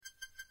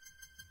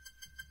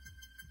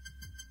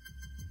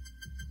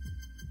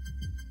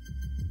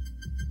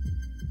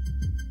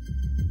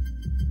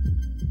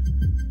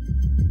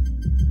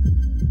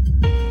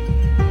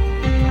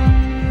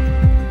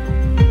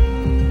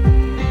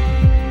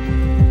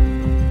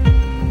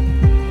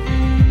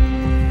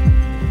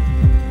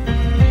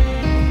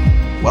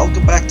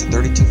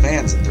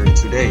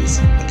days.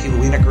 Akiva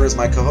Wienerker is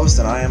my co-host,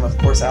 and I am, of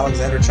course,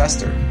 Alexander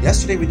Chester.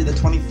 Yesterday we did the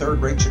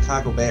 23rd ranked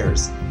Chicago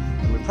Bears,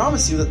 and we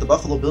promised you that the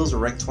Buffalo Bills were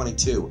ranked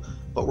 22,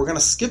 but we're going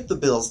to skip the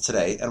Bills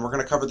today, and we're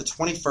going to cover the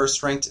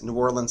 21st ranked New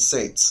Orleans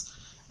Saints.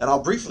 And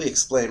I'll briefly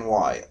explain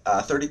why.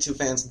 32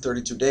 fans in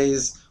 32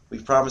 days.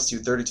 We've promised you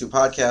 32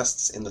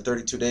 podcasts in the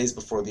 32 days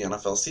before the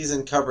NFL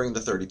season covering the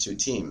 32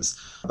 teams.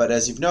 But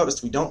as you've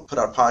noticed, we don't put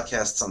out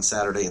podcasts on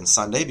Saturday and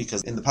Sunday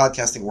because in the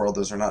podcasting world,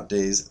 those are not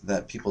days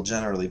that people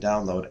generally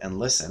download and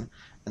listen.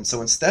 And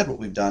so instead what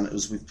we've done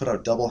is we've put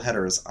out double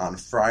headers on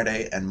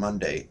Friday and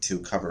Monday to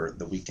cover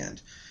the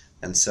weekend.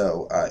 And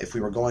so if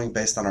we were going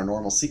based on our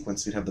normal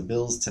sequence, we'd have the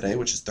Bills today,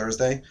 which is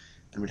Thursday,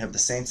 and we'd have the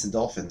Saints and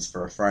Dolphins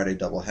for a Friday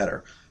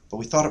doubleheader. But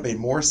we thought it made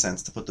more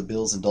sense to put the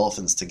Bills and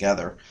Dolphins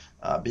together,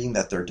 being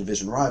that they're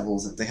division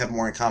rivals. They have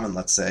more in common,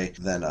 let's say,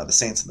 than the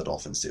Saints and the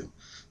Dolphins do.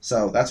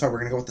 So that's why we're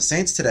going to go with the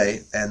Saints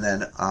today, and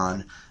then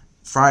on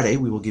Friday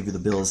we will give you the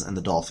Bills and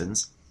the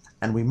Dolphins.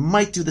 And we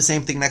might do the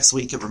same thing next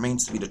week. It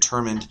remains to be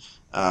determined.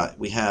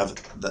 We have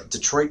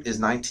Detroit is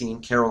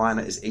 19,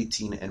 Carolina is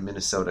 18, and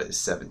Minnesota is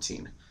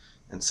 17.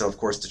 And so, of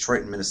course,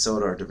 Detroit and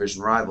Minnesota are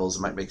division rivals.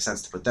 It might make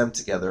sense to put them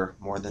together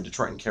more than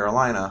Detroit and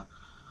Carolina.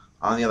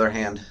 On the other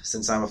hand,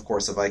 since I'm, of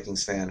course, a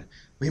Vikings fan,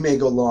 we may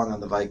go long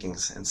on the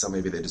Vikings, and so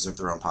maybe they deserve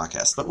their own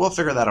podcast. But we'll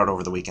figure that out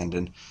over the weekend,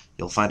 and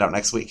you'll find out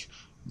next week.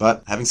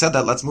 But having said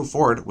that, let's move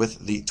forward with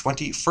the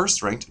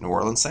 21st ranked New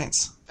Orleans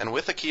Saints. And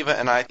with Akiva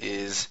and I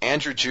is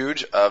Andrew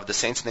Juge of the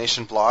Saints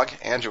Nation blog.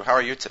 Andrew, how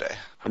are you today?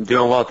 I'm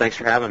doing well. Thanks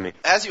for having me.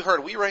 As you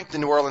heard, we ranked the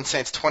New Orleans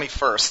Saints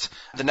 21st.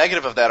 The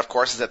negative of that, of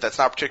course, is that that's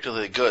not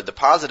particularly good. The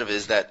positive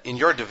is that in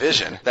your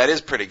division, that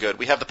is pretty good.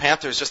 We have the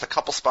Panthers just a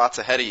couple spots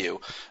ahead of you,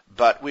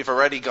 but we've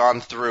already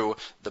gone through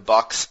the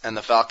Bucs and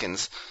the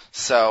Falcons.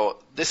 So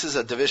this is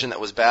a division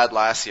that was bad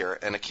last year,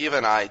 and Akiva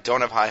and I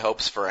don't have high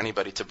hopes for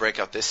anybody to break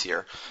out this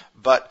year.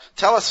 But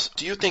tell us,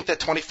 do you think that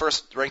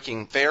 21st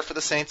ranking fair for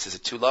the Saints? Is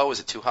it too low? Is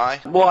it too high?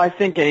 Well, I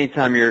think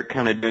anytime you're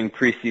kind of doing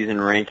preseason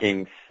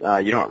rankings,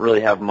 you don't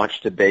really have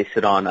much to base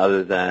it on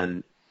other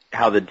than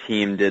how the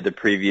team did the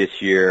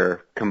previous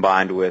year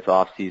combined with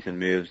off-season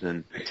moves.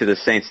 And to the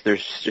Saints,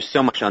 there's just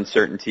so much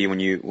uncertainty when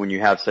you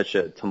have such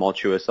a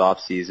tumultuous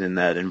off-season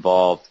that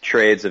involved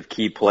trades of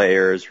key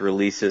players,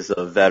 releases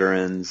of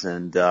veterans,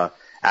 and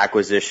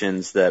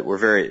acquisitions that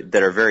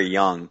are very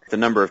young. The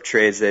number of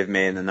trades they've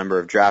made and the number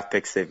of draft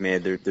picks they've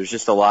made, there's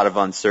just a lot of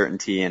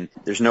uncertainty, and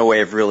there's no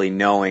way of really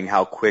knowing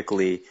how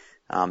quickly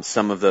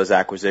some of those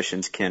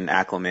acquisitions can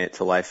acclimate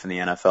to life in the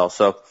NFL.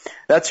 So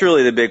that's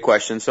really the big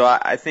question. So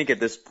I think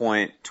at this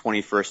point,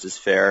 21st is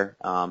fair.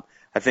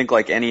 I think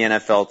like any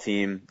NFL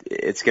team,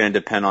 it's going to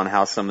depend on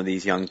how some of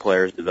these young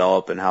players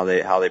develop and how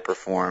they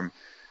perform.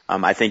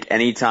 I think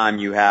anytime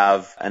you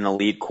have an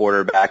elite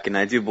quarterback, and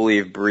I do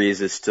believe Brees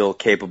is still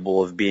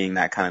capable of being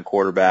that kind of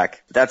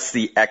quarterback, that's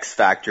the X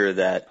factor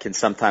that can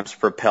sometimes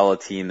propel a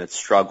team that's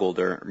struggled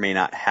or may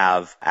not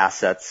have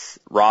assets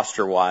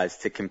roster-wise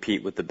to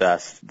compete with the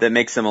best. That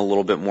makes them a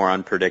little bit more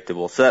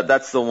unpredictable. So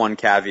that's the one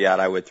caveat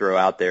I would throw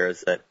out there,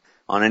 is that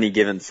on any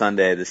given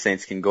Sunday, the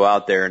Saints can go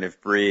out there, and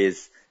if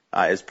Brees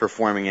is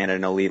performing at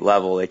an elite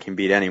level, they can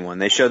beat anyone.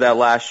 They showed that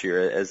last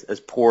year.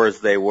 As poor as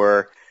they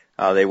were,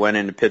 they went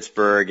into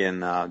Pittsburgh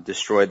and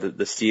destroyed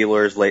the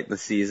Steelers late in the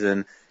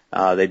season.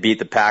 They beat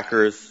the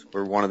Packers.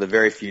 We're one of the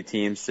very few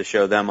teams to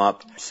show them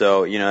up.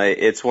 So,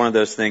 it's one of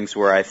those things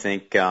where I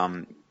think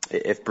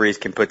if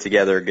Brees can put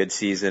together a good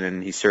season,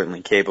 and he's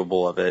certainly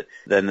capable of it,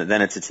 then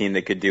it's a team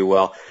that could do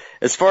well.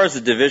 As far as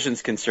the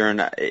division's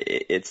concerned,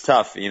 it's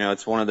tough.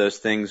 It's one of those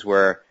things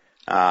where,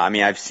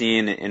 I've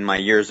seen in my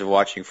years of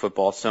watching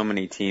football so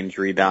many teams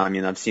rebound.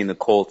 I've seen the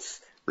Colts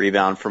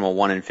rebound from a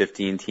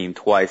 1-15 team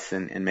twice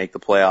and make the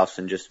playoffs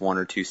in just one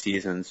or two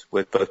seasons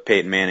with both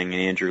Peyton Manning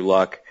and Andrew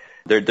Luck.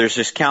 There's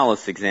just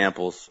countless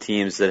examples,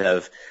 teams that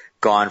have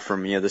gone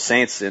from, the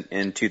Saints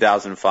in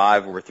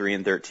 2005 were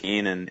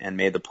 3-13 and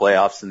made the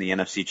playoffs in the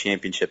NFC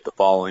Championship the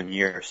following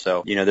year.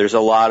 So, there's a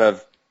lot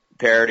of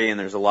parity and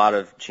there's a lot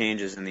of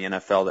changes in the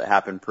NFL that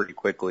happen pretty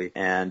quickly.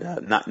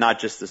 And not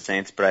just the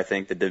Saints, but I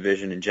think the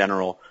division in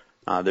general.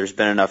 There's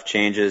been enough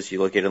changes. You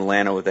look at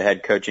Atlanta with a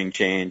head coaching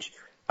change.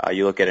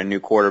 You look at a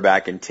new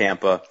quarterback in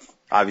Tampa,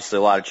 obviously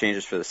a lot of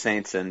changes for the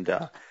Saints. And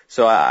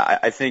so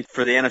I think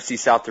for the NFC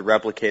South to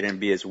replicate and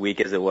be as weak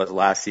as it was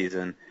last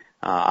season,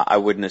 I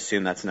wouldn't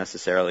assume that's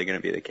necessarily going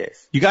to be the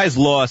case. You guys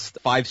lost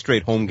 5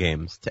 straight home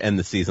games to end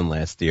the season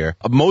last year,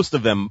 most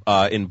of them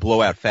in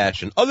blowout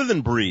fashion. Other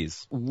than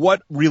Brees,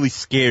 what really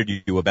scared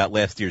you about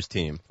last year's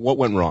team? What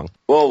went wrong?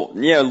 Well,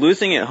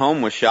 losing at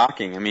home was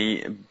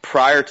shocking.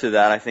 Prior to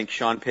that, I think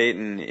Sean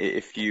Payton,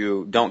 if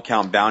you don't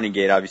count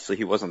Bountygate, obviously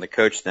he wasn't the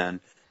coach then,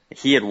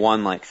 he had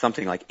won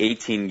something like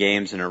 18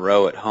 games in a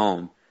row at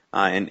home.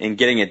 And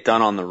getting it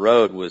done on the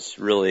road was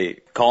really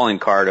calling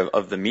card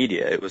of the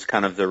media. It was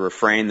kind of the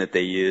refrain that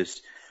they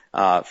used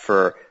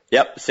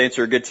the Saints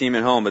are a good team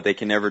at home, but they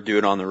can never do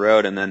it on the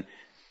road. And then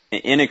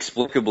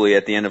inexplicably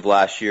at the end of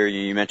last year,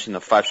 you mentioned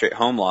the 5 straight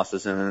home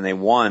losses, and then they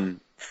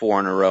won 4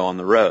 in a row on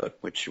the road,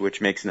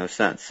 which makes no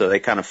sense. So they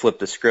kind of flipped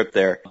the script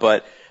there.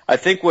 But I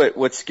think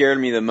what scared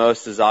me the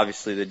most is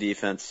obviously the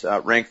defense,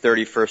 ranked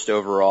 31st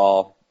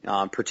overall,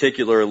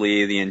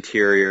 particularly the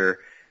interior,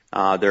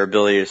 their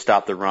ability to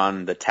stop the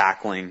run, the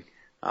tackling.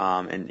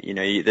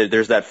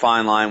 There's that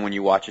fine line when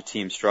you watch a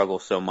team struggle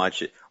so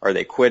much. Are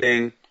they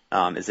quitting?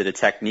 Is it a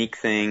technique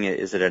thing?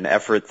 Is it an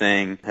effort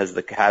thing? Has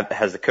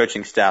the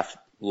coaching staff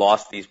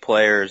lost these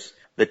players?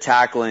 The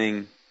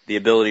tackling, the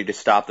ability to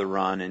stop the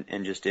run,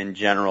 and just in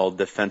general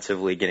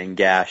defensively getting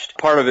gashed.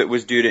 Part of it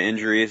was due to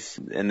injuries,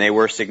 and they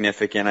were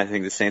significant. I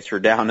think the Saints were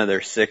down to their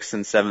 6th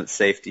and 7th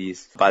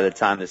safeties by the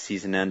time the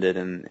season ended,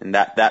 and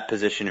that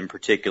position in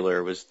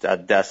particular was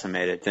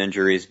decimated with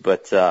injuries.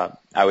 But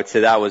I would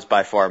say that was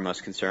by far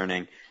most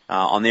concerning.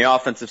 On the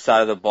offensive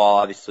side of the ball,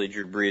 obviously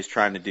Drew Brees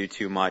trying to do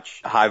too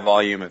much, high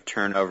volume of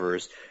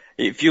turnovers.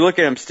 If you look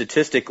at him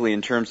statistically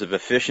in terms of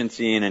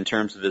efficiency and in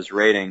terms of his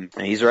rating,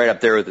 he's right up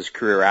there with his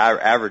career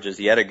averages.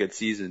 He had a good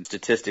season.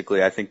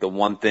 Statistically, I think the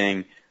one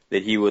thing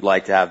that he would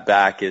like to have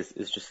back is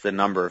just the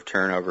number of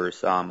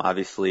turnovers.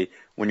 Obviously,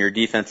 when your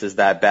defense is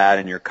that bad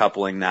and you're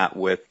coupling that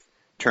with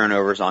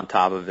turnovers on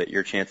top of it,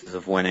 your chances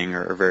of winning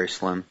are very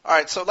slim. All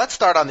right, so let's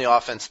start on the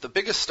offense. The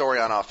biggest story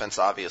on offense,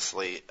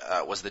 obviously,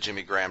 was the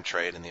Jimmy Graham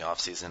trade in the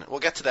offseason. We'll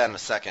get to that in a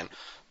second.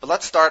 But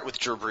let's start with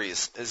Drew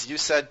Brees. As you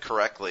said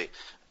correctly,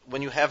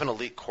 when you have an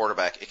elite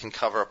quarterback, it can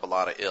cover up a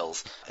lot of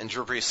ills. And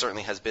Drew Brees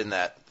certainly has been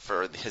that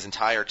for his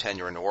entire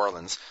tenure in New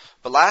Orleans.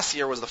 But last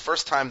year was the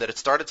first time that it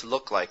started to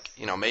look like,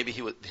 maybe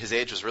his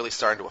age was really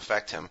starting to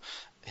affect him.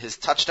 His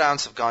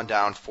touchdowns have gone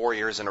down 4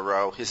 years in a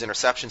row. His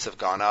interceptions have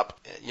gone up.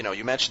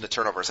 You mentioned the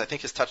turnovers. I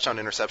think his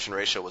touchdown-interception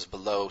ratio was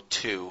below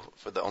 2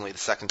 for only the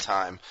second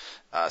time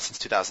since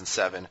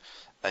 2007.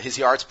 His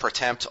yards per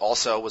attempt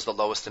also was the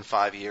lowest in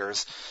 5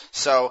 years.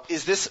 So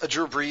is this a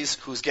Drew Brees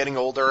who's getting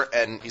older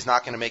and he's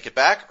not going to make it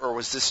back, or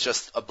was this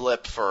just a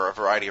blip for a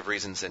variety of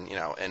reasons and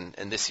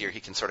this year he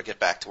can sort of get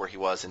back to where he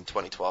was in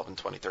 2012 and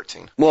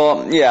 2013?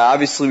 Well, yeah,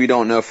 obviously we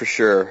don't know for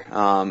sure.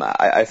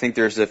 I think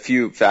there's a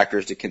few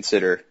factors to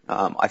consider.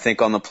 I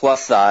think on the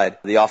plus side,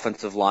 the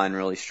offensive line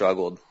really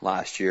struggled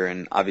last year,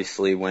 and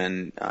obviously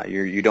when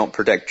you don't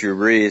protect Drew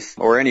Brees,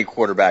 or any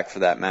quarterback for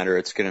that matter,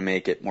 it's going to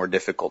make it more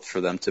difficult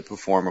for them to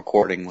perform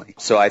accordingly.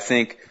 So I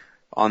think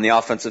on the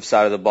offensive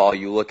side of the ball,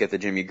 you look at the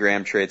Jimmy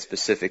Graham trade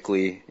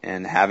specifically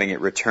and having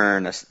it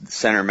return a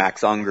center,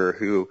 Max Unger,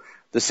 who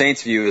the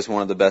Saints view as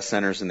one of the best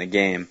centers in the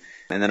game.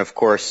 And then, of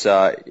course,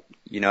 at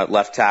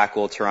left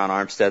tackle, Teron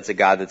Armstead's a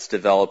guy that's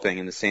developing,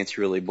 and the Saints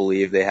really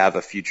believe they have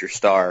a future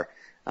star.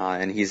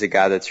 And he's a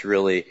guy that's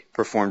really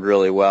performed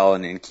really well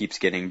and keeps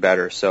getting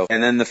better. So,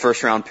 and then the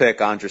first round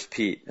pick, Andres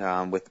Pete,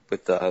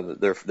 with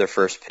their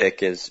first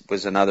pick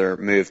was another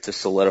move to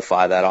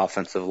solidify that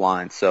offensive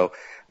line. So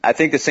I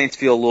think the Saints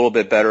feel a little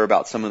bit better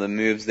about some of the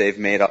moves they've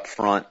made up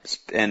front,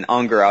 and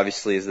Unger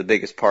obviously is the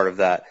biggest part of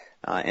that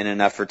in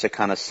an effort to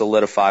kind of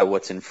solidify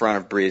what's in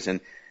front of Brees. And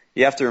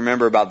you have to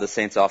remember about the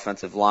Saints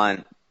offensive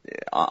line,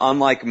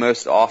 unlike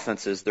most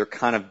offenses, they're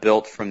kind of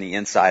built from the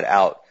inside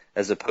out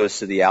as opposed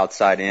to the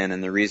outside in.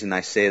 And the reason I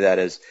say that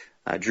is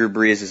Drew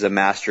Brees is a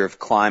master of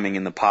climbing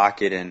in the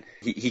pocket, and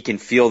he can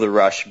feel the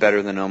rush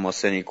better than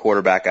almost any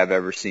quarterback I've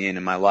ever seen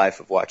in my life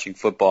of watching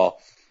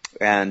football.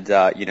 And,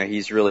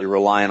 he's really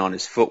relying on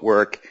his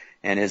footwork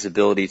and his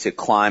ability to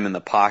climb in the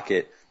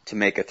pocket to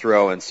make a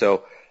throw. And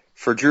so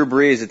for Drew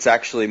Brees, it's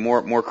actually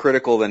more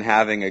critical than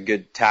having a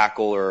good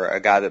tackle or a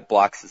guy that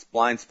blocks his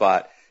blind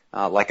spot.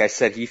 Like I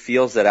said, he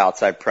feels that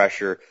outside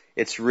pressure.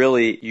 It's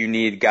really, you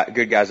need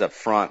good guys up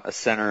front, a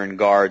center and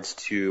guards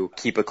to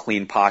keep a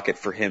clean pocket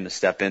for him to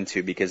step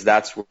into, because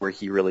that's where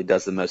he really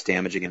does the most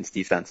damage against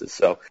defenses.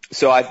 So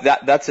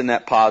that's a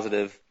net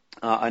positive.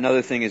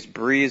 Another thing is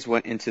Brees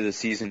went into the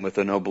season with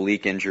an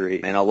oblique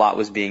injury, and a lot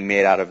was being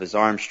made out of his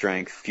arm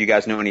strength. If you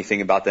guys know anything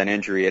about that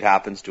injury, it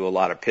happens to a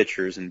lot of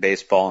pitchers in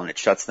baseball, and it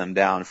shuts them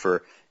down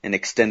for an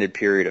extended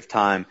period of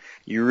time.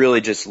 You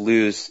really just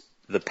lose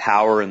the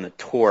power and the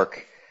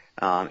torque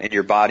in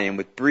your body. And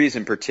with Brees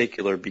in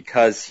particular,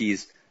 because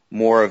he's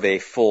more of a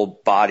full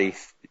body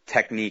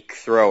technique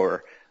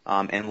thrower,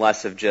 and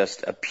less of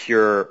just a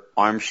pure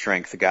arm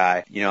strength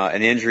guy,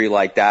 an injury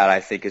like that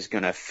I think is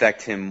going to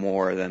affect him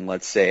more than,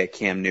 let's say, a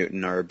Cam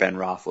Newton or a Ben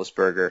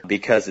Roethlisberger,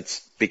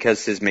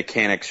 because his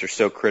mechanics are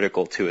so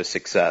critical to his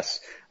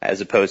success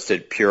as opposed to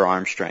pure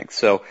arm strength.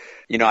 So,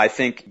 I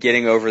think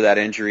getting over that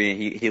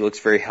injury, he looks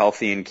very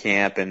healthy in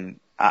camp, and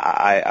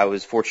I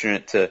was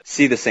fortunate to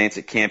see the Saints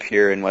at camp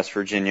here in West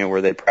Virginia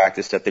where they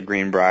practiced at the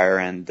Greenbrier,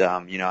 and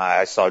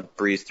I saw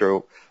Brees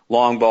throw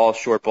long ball,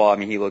 short ball. I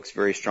mean, he looks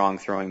very strong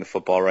throwing the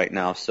football right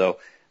now. So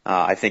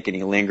I think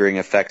any lingering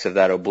effects of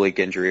that oblique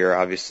injury are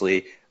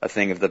obviously a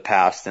thing of the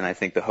past, and I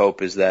think the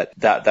hope is that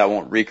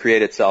won't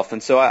recreate itself.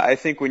 And so I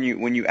think when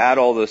you add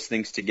all those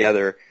things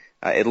together,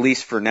 at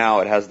least for now,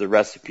 it has the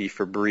recipe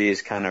for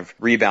Brees kind of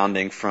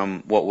rebounding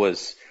from what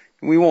was,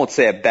 we won't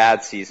say a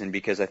bad season,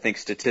 because I think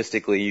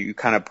statistically you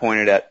kind of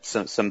pointed at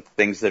some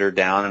things that are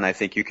down, and I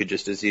think you could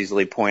just as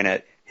easily point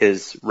at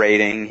his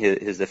rating,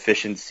 his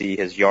efficiency,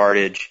 his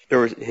yardage,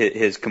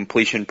 his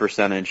completion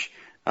percentage.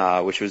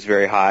 which was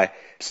very high.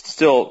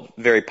 Still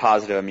very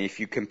positive. I mean, if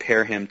you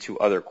compare him to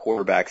other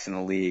quarterbacks in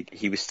the league,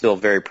 he was still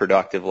very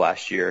productive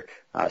last year.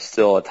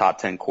 Still a top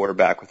 10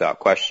 quarterback without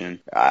question.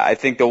 I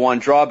think the one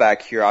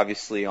drawback here,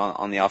 obviously,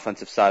 on the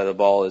offensive side of the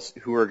ball is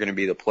who are going to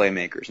be the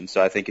playmakers. And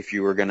so I think if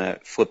you were going to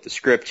flip the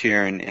script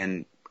here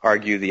and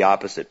argue the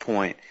opposite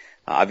point,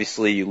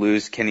 obviously you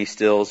lose Kenny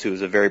Stills, who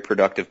was a very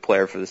productive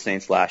player for the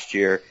Saints last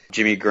year.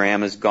 Jimmy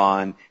Graham is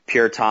gone.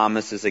 Pierre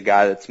Thomas is a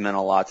guy that's meant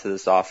a lot to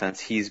this offense.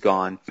 He's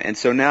gone. And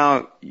so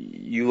now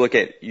you look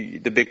at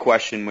the big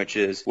question, which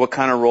is what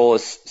kind of role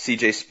is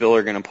C.J.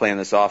 Spiller going to play in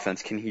this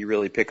offense? Can he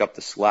really pick up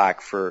the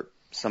slack for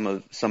some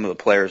of the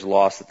players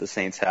lost that the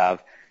Saints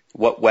have?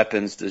 What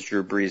weapons does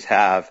Drew Brees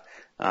have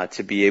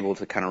to be able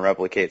to kind of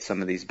replicate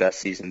some of these best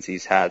seasons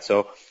he's had?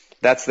 So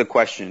that's the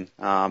question.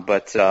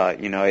 But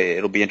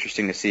it'll be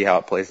interesting to see how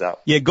it plays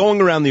out. Yeah,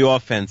 going around the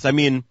offense, I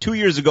mean, 2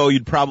 years ago,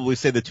 you'd probably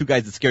say the two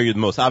guys that scare you the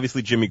most,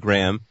 obviously Jimmy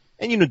Graham.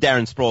 And,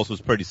 Darren Sproles was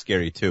pretty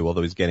scary, too,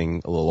 although he's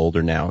getting a little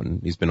older now,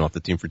 and he's been off the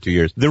team for 2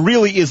 years. There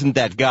really isn't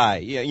that guy.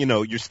 Yeah,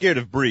 you're scared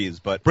of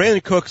Brees, but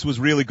Brandon Cooks was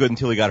really good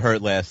until he got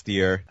hurt last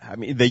year. I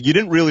mean, you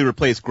didn't really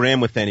replace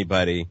Graham with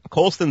anybody.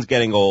 Colston's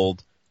getting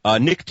old.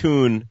 Nick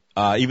Toon,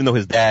 even though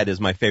his dad is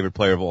my favorite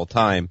player of all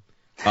time,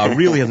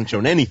 really hasn't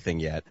shown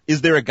anything yet.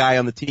 Is there a guy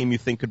on the team you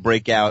think could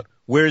break out?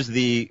 Where's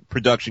the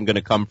production going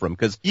to come from?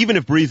 Because even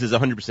if Brees is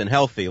 100%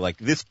 healthy,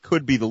 this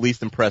could be the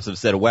least impressive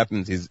set of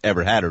weapons he's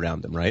ever had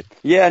around him, right?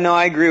 Yeah, no,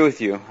 I agree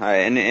with you.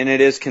 And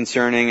it is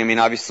concerning. I mean,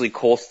 obviously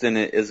Colston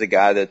is a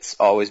guy that's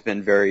always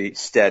been very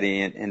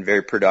steady and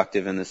very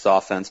productive in this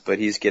offense, but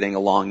he's getting a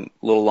little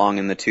long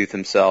in the tooth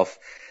himself.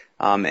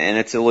 And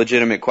it's a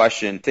legitimate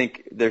question. I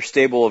think their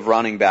stable of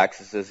running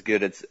backs is as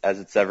good as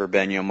it's ever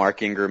been.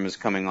 Mark Ingram is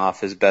coming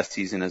off his best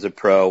season as a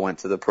pro, went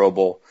to the Pro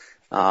Bowl.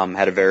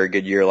 Had a very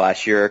good year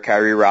last year.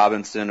 Kyrie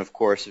Robinson, of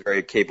course, a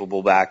very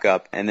capable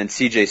backup. And then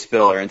C.J.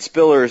 Spiller. And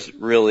Spiller's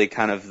really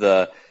kind of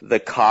the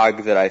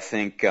cog that I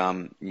think,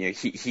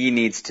 he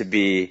needs to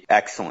be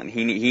excellent.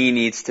 He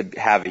needs to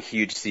have a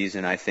huge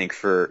season, I think,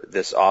 for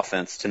this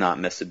offense to not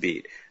miss a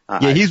beat.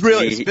 Yeah, he's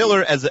really,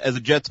 Spiller, as a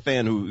Jets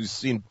fan who's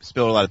seen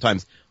Spiller a lot of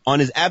times, on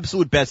his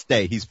absolute best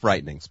day, he's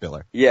frightening,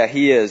 Spiller. Yeah,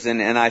 he is.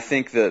 And I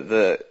think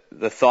the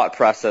thought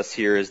process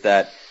here is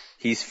that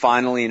he's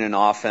finally in an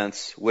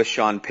offense with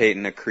Sean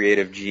Payton, a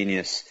creative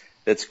genius,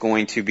 that's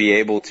going to be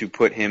able to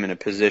put him in a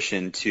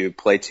position to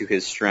play to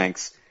his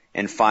strengths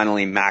and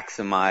finally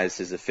maximize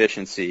his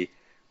efficiency,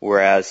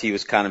 whereas he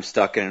was kind of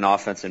stuck in an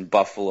offense in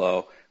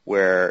Buffalo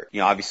where,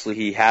 obviously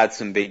he had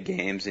some big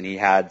games and he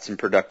had some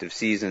productive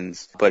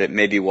seasons, but it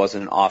maybe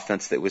wasn't an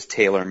offense that was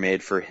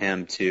tailor-made for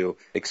him to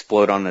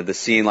explode onto the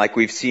scene like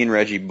we've seen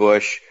Reggie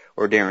Bush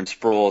or Darren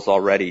Sproles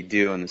already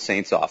do in the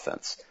Saints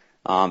offense.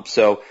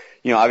 So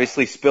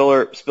obviously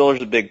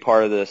Spiller's a big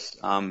part of this.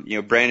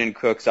 Brandon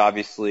Cooks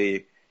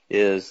obviously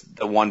is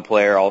the one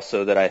player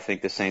also that I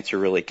think the Saints are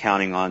really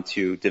counting on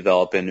to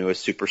develop into a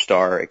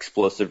superstar,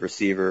 explosive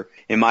receiver.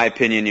 In my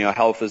opinion,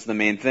 health is the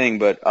main thing,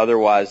 but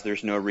otherwise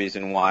there's no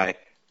reason why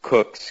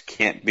Cooks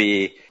can't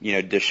be,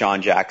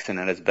 Deshaun Jackson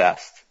at his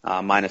best,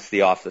 minus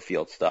the off the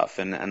field stuff.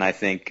 And I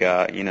think,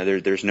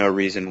 there's no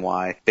reason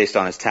why, based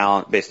on his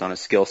talent, based on his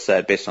skill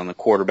set, based on the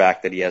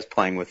quarterback that he has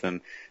playing with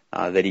him,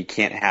 that he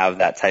can't have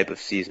that type of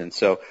season.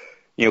 So,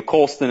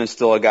 Colston is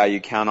still a guy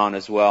you count on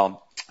as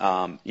well.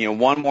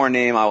 One more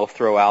name I will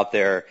throw out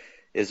there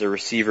is a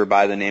receiver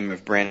by the name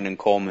of Brandon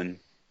Coleman.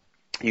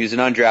 He was an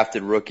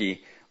undrafted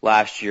rookie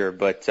last year,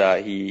 but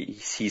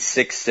he's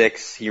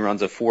 6'6", he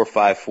runs a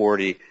 4.5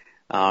 40,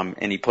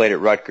 and he played at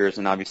Rutgers,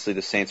 and obviously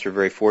the Saints were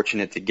very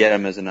fortunate to get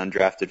him as an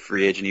undrafted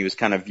free agent. He was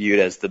kind of viewed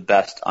as the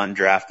best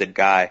undrafted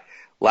guy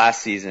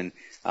last season.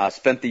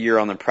 Spent the year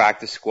on the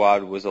practice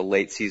squad, was a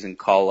late season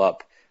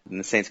call-up, and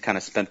the Saints kind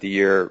of spent the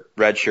year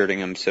redshirting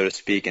him, so to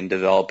speak, and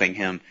developing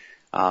him.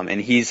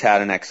 And he's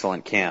had an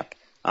excellent camp.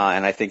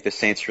 And I think the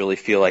Saints really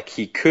feel like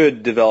he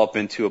could develop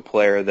into a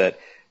player that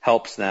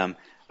helps them.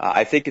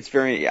 I think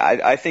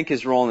I think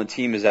his role in the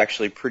team is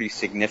actually pretty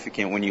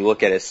significant when you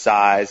look at his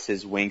size,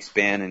 his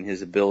wingspan, and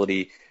his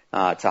ability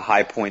to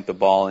high point the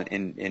ball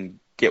and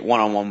get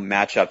one-on-one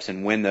matchups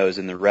and win those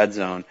in the red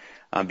zone.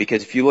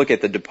 Because if you look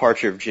at the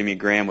departure of Jimmy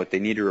Graham, what they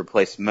need to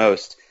replace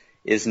most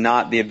is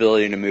not the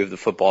ability to move the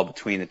football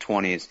between the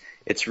 20s.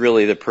 It's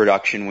really the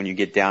production when you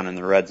get down in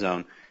the red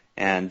zone.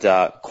 And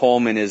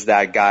Coleman is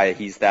that guy.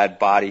 He's that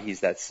body.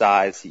 He's that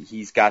size.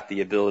 He's got the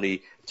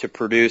ability to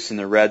produce in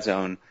the red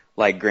zone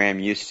like Graham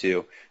used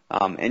to.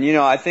 And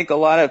I think a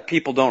lot of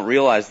people don't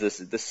realize this.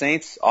 The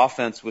Saints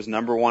offense was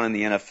number one in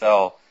the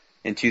NFL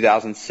in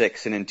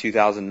 2006 and in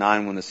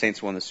 2009 when the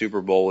Saints won the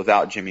Super Bowl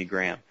without Jimmy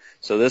Graham.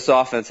 So this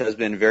offense has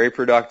been very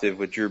productive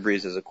with Drew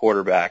Brees as a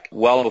quarterback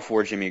well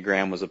before Jimmy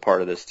Graham was a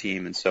part of this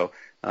team. And so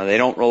they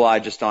don't rely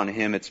just on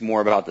him. It's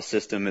more about the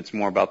system. It's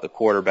more about the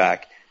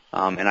quarterback.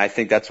 And I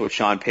think that's what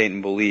Sean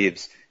Payton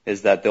believes,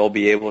 is that they'll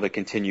be able to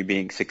continue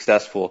being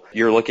successful.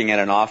 You're looking at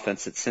an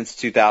offense that since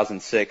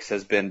 2006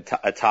 has been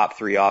a top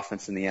 3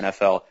 offense in the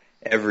NFL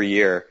every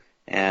year.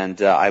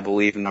 and I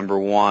believe number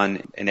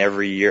one in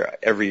every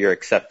year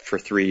except for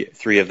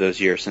three of those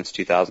years since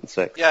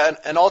 2006. Yeah,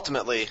 and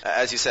ultimately,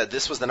 as you said,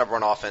 this was the number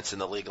one offense in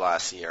the league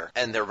last year,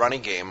 and their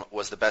running game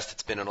was the best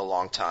it's been in a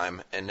long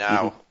time. And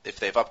now, if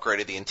they've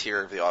upgraded the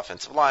interior of the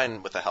offensive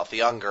line with a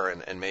healthy Unger,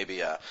 and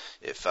maybe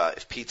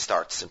if Pete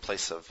starts in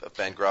place of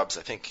Ben Grubbs,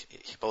 I think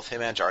both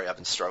him and Jari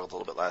Evans struggled a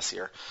little bit last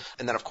year.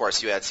 And then, of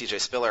course, you add C.J.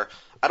 Spiller.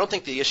 I don't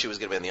think the issue is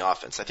going to be in the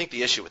offense. I think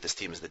the issue with this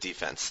team is the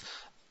defense.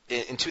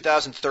 In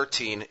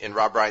 2013, in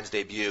Rob Ryan's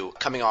debut,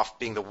 coming off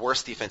being the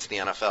worst defense in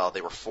the NFL,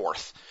 they were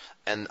fourth.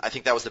 And I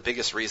think that was the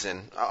biggest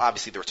reason,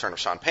 obviously the return of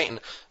Sean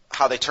Payton,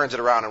 how they turned it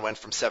around and went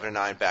from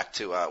 7-9 back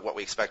to what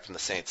we expect from the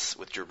Saints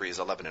with Drew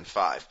Brees,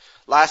 11-5.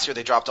 Last year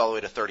they dropped all the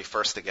way to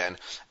 31st again,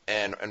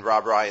 and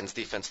Rob Ryan's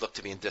defense looked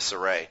to be in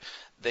disarray.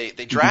 They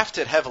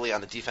drafted heavily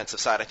on the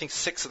defensive side. I think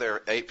 6 of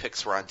their 8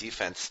 picks were on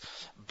defense.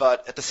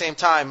 But at the same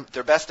time,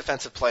 their best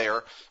defensive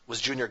player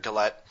was Junior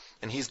Gillette,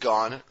 and he's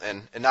gone,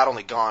 and not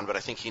only gone, but I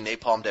think he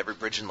napalmed every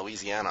bridge in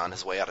Louisiana on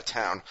his way out of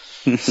town.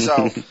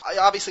 So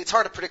obviously it's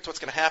hard to predict what's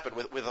going to happen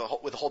with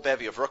a whole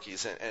bevy of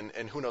rookies,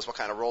 and who knows what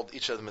kind of role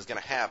each of them is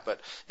going to have.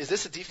 But is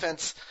this a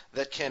defense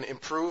that can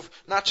improve,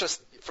 not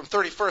just from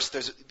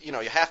 31st,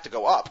 you have to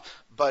go up,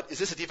 but is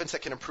this a defense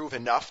that can improve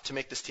enough to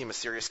make this team a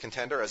serious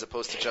contender as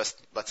opposed to just,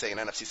 let's say, an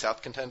NFC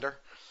South contender?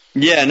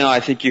 Yeah, no,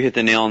 I think you hit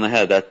the nail on the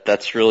head.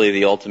 That's really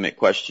the ultimate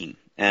question.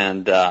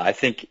 And I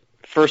think,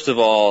 first of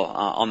all,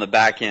 on the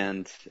back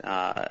end,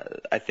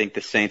 I think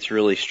the Saints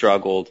really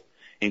struggled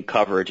in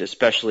coverage,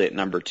 especially at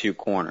number 2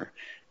 corner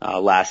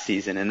last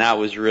season, and that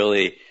was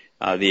really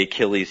the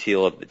Achilles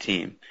heel of the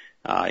team.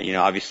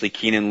 Obviously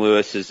Keenan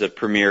Lewis is a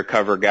premier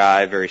cover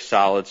guy, very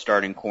solid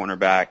starting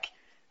cornerback,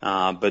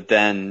 but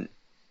then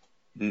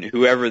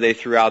whoever they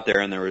threw out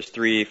there, and there was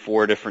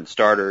 3-4 different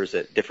starters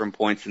at different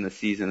points in the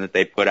season that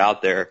they put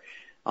out there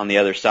on the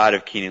other side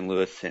of Keenan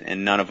Lewis,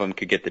 and none of them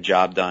could get the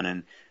job done.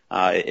 And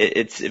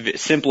it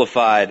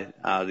simplified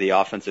the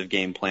offensive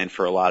game plan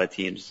for a lot of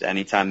teams.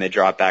 Anytime they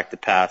dropped back to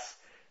pass,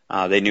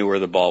 they knew where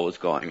the ball was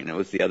going, and it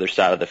was the other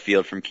side of the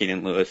field from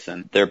Keenan Lewis,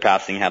 and their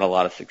passing had a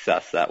lot of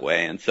success that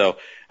way. And so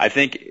I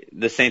think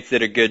the Saints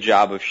did a good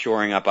job of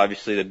shoring up,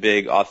 obviously, the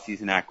big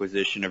offseason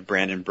acquisition of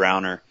Brandon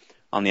Browner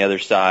on the other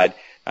side.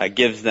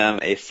 Gives them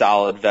a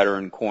solid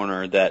veteran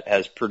corner that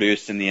has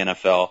produced in the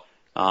NFL.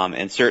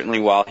 And certainly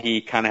while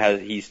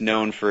he's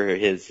known for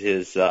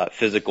his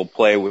physical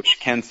play, which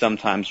can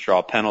sometimes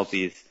draw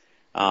penalties,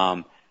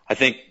 I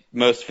think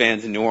most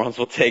fans in New Orleans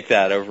will take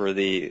that over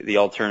the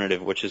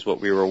alternative, which is what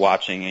we were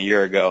watching a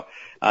year ago.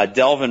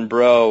 Delvin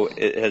Breaux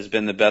has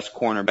been the best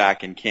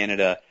cornerback in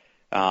Canada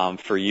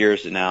for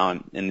years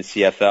now in the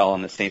CFL,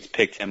 and the Saints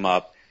picked him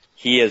up.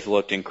 He has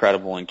looked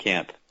incredible in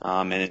camp.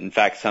 And in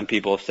fact, some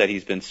people have said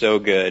he's been so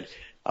good,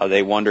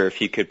 they wonder if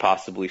he could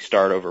possibly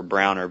start over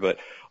Browner. But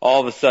all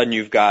of a sudden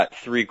you've got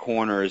 3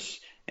 corners,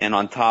 and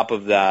on top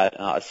of that,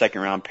 a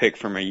second-round pick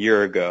from a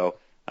year ago,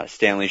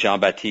 Stanley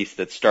Jean-Baptiste,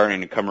 that's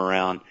starting to come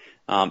around.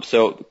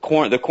 So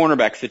the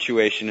cornerback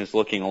situation is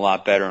looking a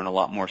lot better and a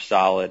lot more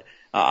solid.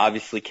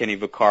 Obviously, Kenny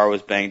Vaccaro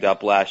was banged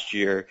up last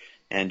year,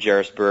 and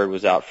Jarris Byrd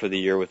was out for the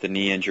year with a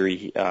knee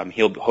injury.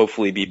 He'll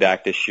hopefully be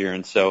back this year.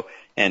 And so,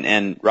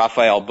 and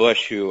Raphael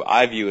Bush, who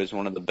I view as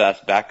one of the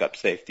best backup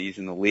safeties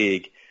in the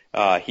league,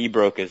 he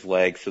broke his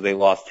leg, so they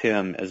lost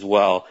him as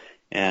well.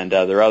 And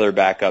their other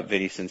backup,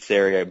 Vinny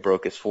Sinceri,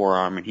 broke his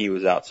forearm, and he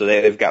was out. So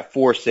they've got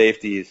 4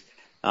 safeties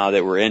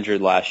that were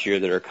injured last year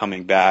that are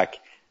coming back,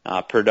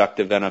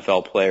 productive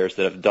NFL players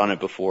that have done it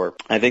before.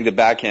 I think the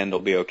back end will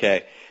be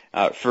okay.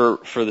 For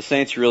the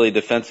Saints, really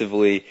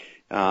defensively,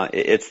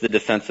 it's the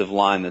defensive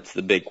line that's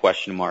the big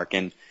question mark.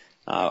 And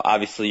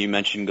obviously you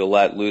mentioned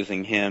Gillette,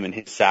 losing him and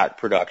his sack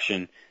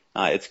production.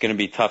 It's going to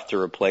be tough to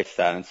replace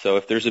that. And so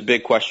if there's a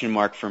big question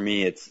mark for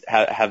me, it's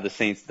have the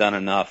Saints done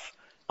enough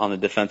on the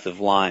defensive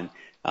line?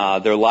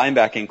 Their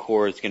linebacking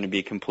core is going to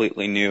be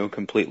completely new,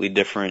 completely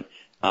different.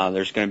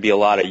 There's going to be a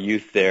lot of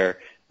youth there.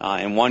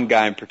 And one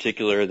guy in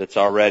particular that's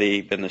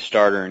already been the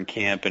starter in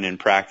camp and in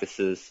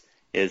practices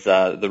is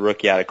the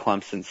rookie out of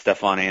Clemson,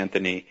 Stephon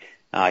Anthony.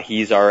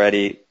 He's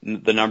already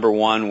the number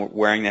 1,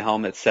 wearing the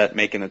helmet set,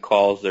 making the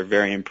calls. They're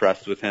very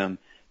impressed with him,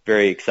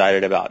 very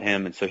excited about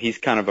him, and so he's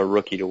kind of a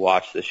rookie to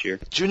watch this year.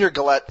 Junior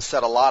Gillette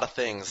said a lot of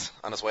things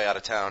on his way out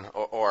of town,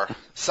 or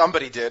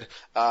somebody did,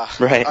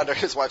 right, under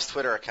his wife's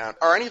Twitter account.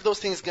 Are any of those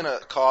things going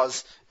to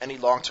cause any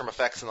long-term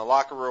effects in the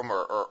locker room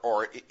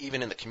or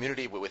even in the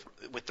community with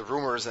the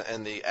rumors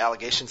and the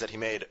allegations that he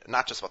made,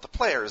 not just about the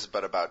players,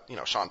 but about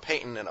Sean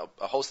Payton and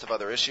a host of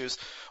other issues?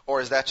 Or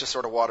is that just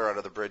sort of water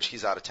under the bridge?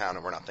 He's out of town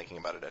and we're not thinking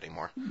about it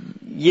anymore.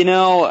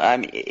 I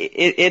mean,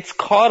 it's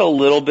caught a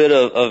little bit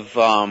of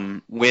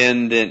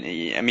wind, and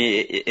I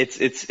mean,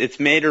 it's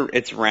made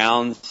its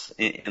rounds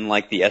in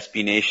like the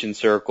SB Nation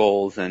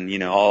circles, and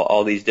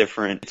all these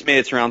different. It's made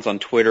its rounds on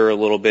Twitter a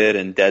little bit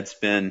and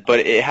Deadspin,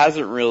 but it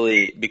hasn't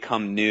really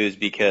become news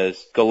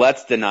because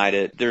Gillette's denied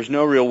it. There's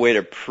no real way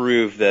to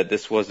prove that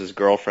this was his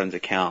girlfriend's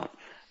account.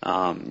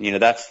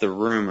 That's the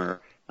rumor.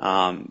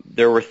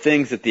 There were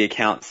things that the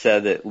account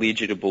said that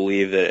lead you to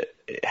believe that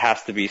it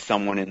has to be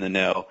someone in the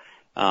know.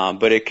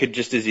 but it could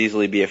just as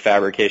easily be a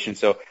fabrication.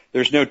 So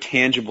there's no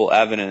tangible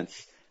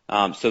evidence.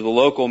 So the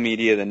local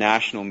media, the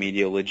national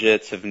media,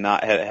 legits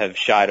have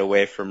shied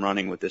away from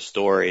running with this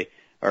story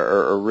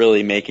or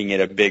really making it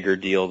a bigger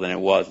deal than it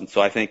was. And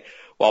so I think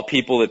while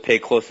people that pay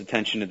close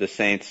attention to the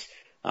Saints,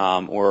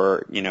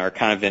 or are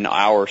kind of in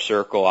our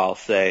circle, I'll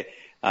say,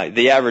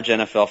 the average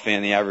NFL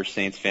fan, the average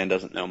Saints fan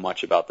doesn't know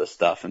much about this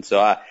stuff. And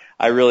so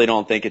I really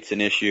don't think it's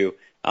an issue.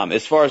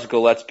 As far as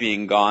Gallette's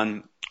being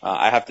gone,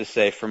 I have to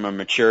say from a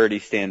maturity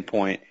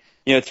standpoint,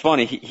 it's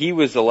funny. He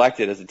was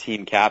elected as a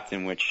team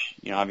captain, which,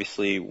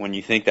 obviously when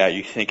you think that,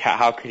 you think,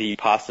 how could he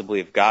possibly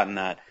have gotten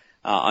that?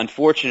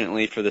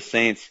 Unfortunately for the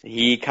Saints,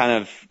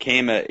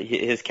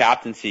 his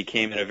captaincy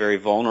came at a very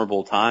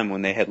vulnerable time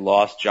when they had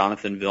lost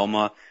Jonathan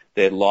Vilma,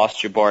 they had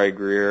lost Jabari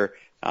Greer,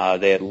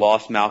 they had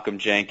lost Malcolm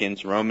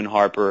Jenkins, Roman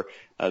Harper.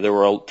 There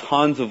were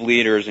tons of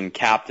leaders and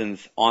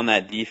captains on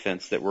that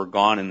defense that were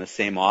gone in the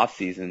same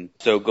offseason.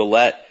 So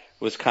Gallette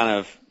was kind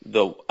of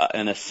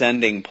an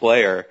ascending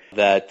player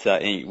that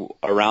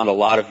around a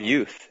lot of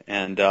youth,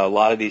 and a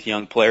lot of these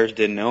young players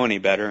didn't know any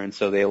better, and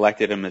so they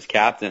elected him as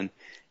captain.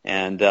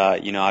 And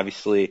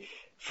obviously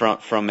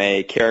from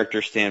a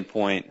character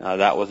standpoint,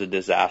 that was a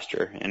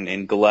disaster.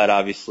 And Gallette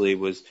obviously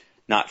was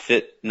not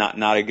fit,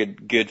 not a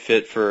good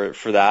fit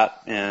for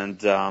that.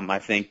 And I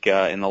think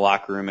in the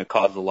locker room it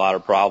caused a lot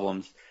of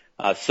problems.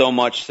 So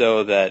much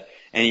so that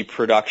any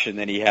production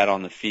that he had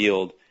on the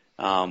field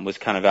was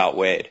kind of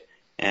outweighed.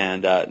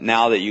 And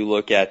now that you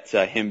look at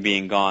him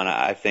being gone,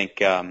 I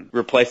think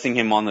replacing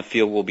him on the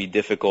field will be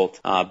difficult.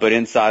 But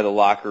inside the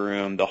locker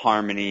room, the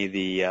harmony,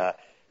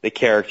 the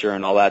character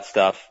and all that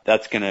stuff,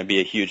 that's going to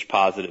be a huge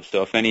positive.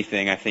 So if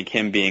anything, I think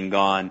him being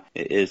gone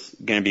is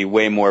going to be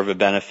way more of a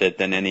benefit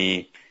than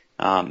any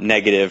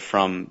negative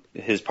from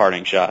his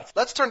parting shots.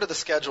 Let's turn to the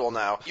schedule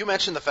now. You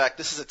mentioned the fact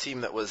this is a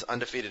team that was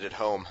undefeated at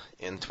home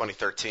in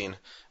 2013,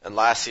 and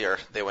last year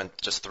they went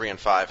just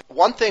 3-5.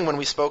 One thing when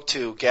we spoke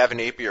to Gavin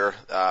Napier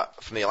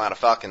from the Atlanta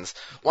Falcons,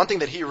 one thing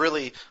that he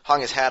really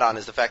hung his hat on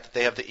is the fact that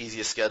they have the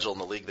easiest schedule in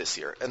the league this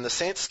year. And the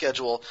Saints'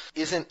 schedule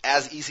isn't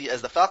as easy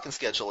as the Falcons'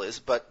 schedule is,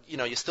 but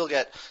you still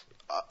get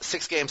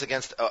 6 games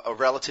against a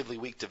relatively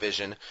weak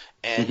division,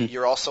 and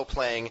you're also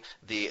playing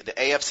the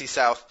AFC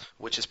South,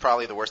 which is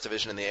probably the worst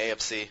division in the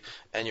AFC,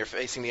 and you're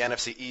facing the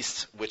NFC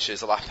East, which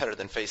is a lot better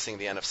than facing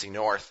the NFC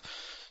North.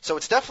 So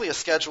it's definitely a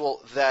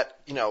schedule that,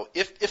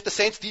 if the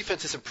Saints'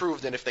 defense is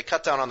improved and if they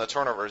cut down on the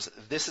turnovers,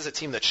 this is a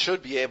team that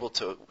should be able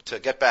to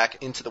get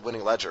back into the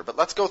winning ledger. But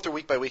let's go through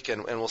week by week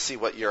and we'll see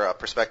what your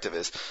perspective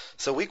is.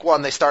 So week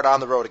 1, they start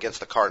on the road against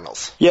the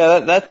Cardinals.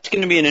 Yeah, that's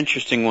going to be an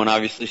interesting one,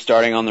 obviously,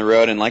 starting on the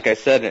road. And like I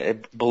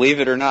said, believe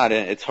it or not,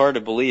 it's hard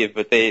to believe,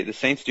 but the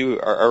Saints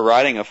are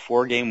riding a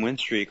 4-game win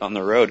streak on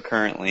the road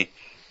currently.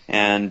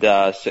 And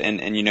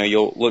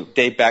you'll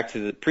date back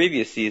to the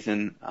previous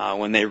season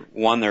when they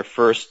won their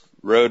first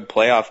road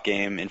playoff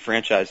game in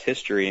franchise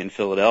history in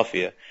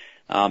Philadelphia.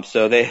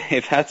 So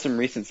they've had some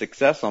recent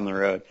success on the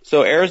road.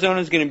 So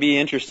Arizona's going to be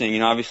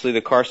interesting. Obviously the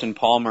Carson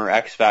Palmer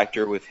X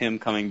factor with him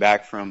coming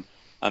back from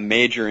a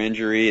major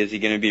injury. Is he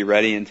going to be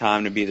ready in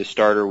time to be the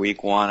starter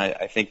week 1?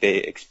 I think they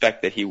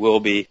expect that he will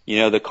be.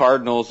 The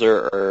Cardinals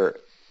were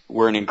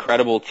an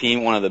incredible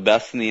team, one of the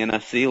best in the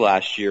NFC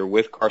last year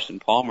with Carson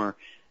Palmer.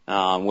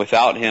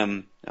 Without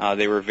him,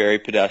 they were very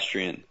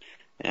pedestrian.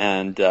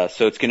 And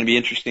so it's going to be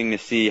interesting to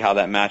see how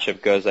that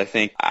matchup goes.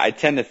 I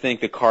tend to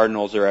think the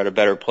Cardinals are at a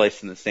better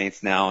place than the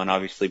Saints now, and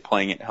obviously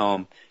playing at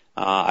home,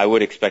 I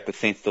would expect the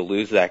Saints to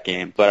lose that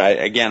game. But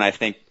I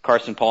think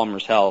Carson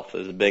Palmer's health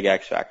is a big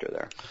X factor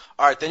there.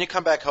 All right, then you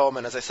come back home,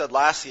 and as I said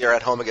last year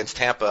at home against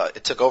Tampa,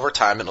 it took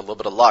overtime and a little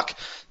bit of luck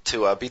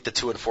to beat the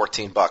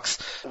 2-14 Bucks.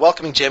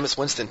 Welcoming Jameis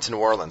Winston to New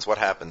Orleans, what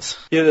happens?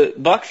 Yeah, the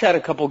Bucks had a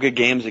couple good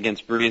games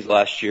against Breeze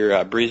last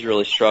year. Breeze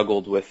really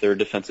struggled with their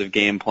defensive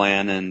game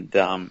plan, and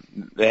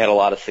they had a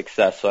lot of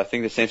success. So I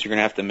think the Saints are going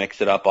to have to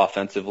mix it up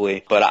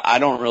offensively. But I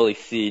don't really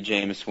see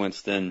Jameis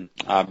Winston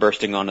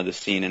bursting onto the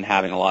scene and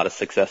having a lot of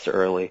success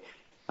early.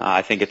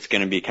 I think it's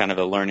going to be kind of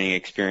a learning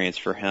experience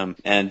for him.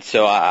 And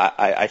so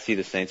I see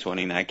the Saints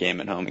winning that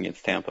game at home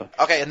against Tampa.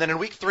 Okay, and then in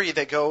week 3,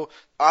 they go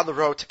on the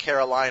road to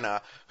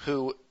Carolina,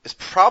 who is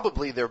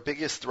probably their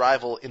biggest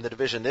rival in the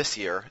division this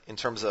year in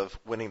terms of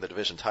winning the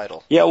division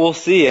title. Yeah, we'll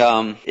see.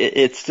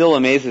 It still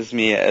amazes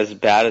me, as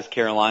bad as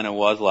Carolina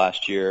was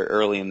last year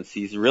early in the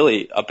season,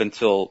 really up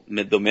until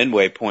the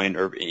midway point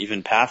or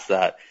even past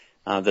that,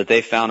 that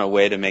they found a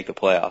way to make the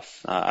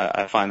playoffs.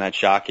 I find that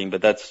shocking,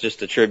 but that's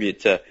just a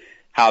tribute to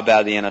how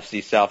bad the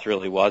NFC South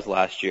really was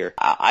last year.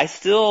 I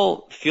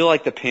still feel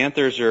like the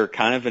Panthers are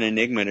kind of an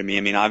enigma to me.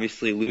 I mean,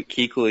 obviously Luke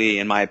Kuechly,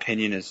 in my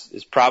opinion,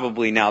 is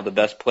probably now the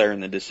best player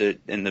in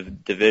the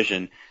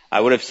division.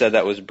 I would have said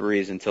that was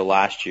Breeze until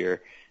last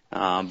year,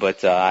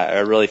 but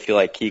I really feel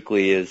like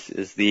Kuechly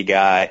is the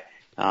guy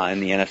in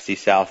the NFC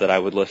South that I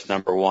would list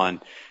number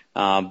 1.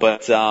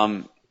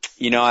 I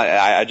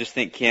just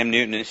think Cam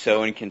Newton is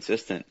so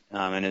inconsistent,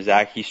 and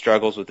he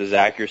struggles with his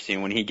accuracy.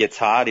 And when he gets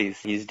hot,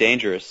 he's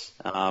dangerous.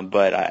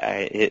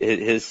 But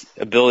his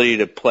ability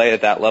to play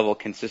at that level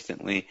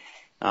consistently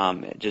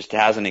It just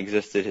hasn't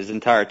existed his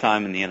entire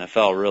time in the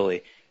NFL,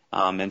 really.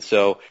 And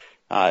so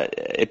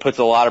it puts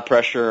a lot of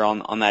pressure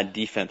on that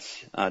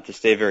defense to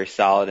stay very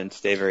solid and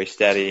stay very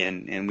steady.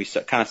 And we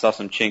kind of saw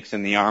some chinks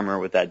in the armor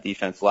with that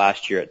defense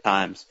last year at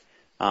times.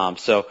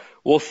 So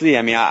we'll see.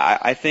 I mean,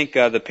 I think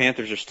the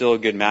Panthers are still a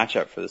good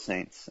matchup for the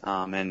Saints.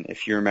 And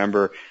if you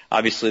remember,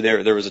 obviously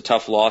there was a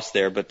tough loss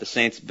there, but the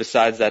Saints,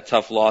 besides that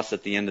tough loss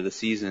at the end of the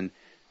season,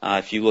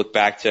 if you look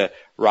back to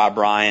Rob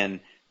Ryan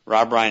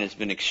has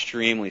been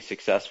extremely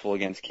successful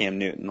against Cam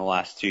Newton the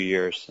last 2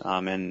 years.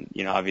 And,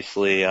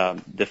 obviously,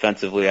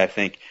 defensively, I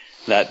think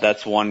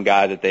that's one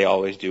guy that they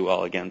always do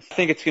well against. I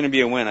think it's going to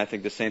be a win. I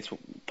think the Saints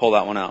pull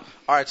that one out.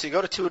 All right, so you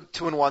go to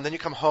 2-1, then you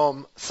come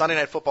home Sunday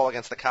Night Football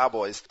against the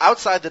Cowboys.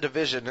 Outside the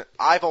division,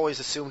 I've always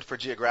assumed for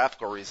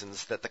geographical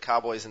reasons that the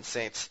Cowboys and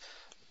Saints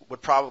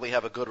would probably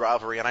have a good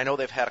rivalry, and I know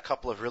they've had a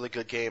couple of really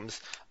good games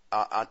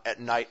at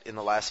night in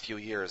the last few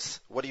years.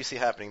 What do you see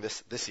happening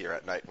this year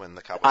at night when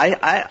the Cowboys?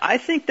 I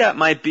think that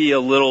might be a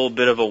little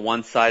bit of a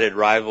one-sided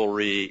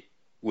rivalry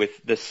with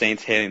the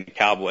Saints hating the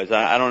Cowboys.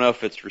 I don't know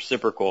if it's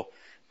reciprocal,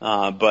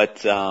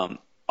 but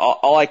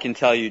all I can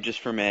tell you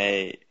just from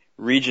a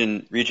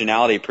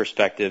regionality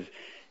perspective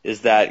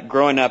is that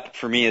growing up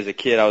for me as a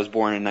kid, I was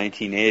born in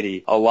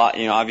 1980. A lot,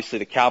 obviously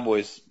the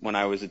Cowboys when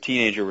I was a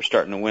teenager were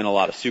starting to win a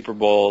lot of Super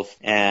Bowls,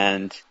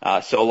 and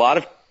so a lot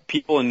of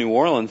people in New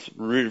Orleans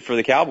rooted for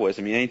the Cowboys.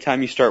 I mean,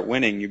 anytime you start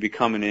winning, you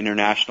become an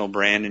international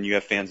brand and you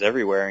have fans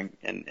everywhere.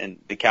 And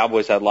the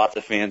Cowboys had lots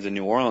of fans in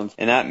New Orleans,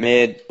 and that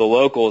made the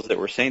locals that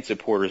were Saints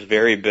supporters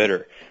very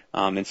bitter.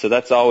 And so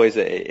that's always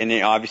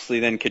obviously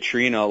then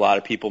Katrina, a lot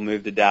of people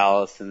moved to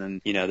Dallas, and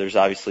then, there's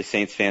obviously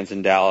Saints fans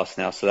in Dallas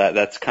now. So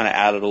that's kind of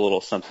added a little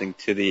something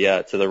to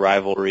the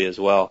rivalry as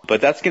well. But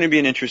that's going to be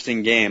an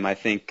interesting game. I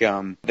think,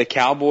 the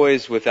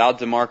Cowboys without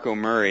DeMarco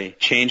Murray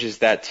changes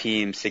that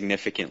team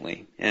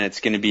significantly. And it's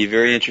going to be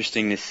very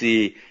interesting to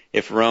see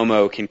if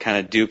Romo can kind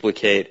of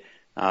duplicate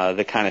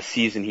the kind of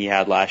season he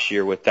had last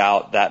year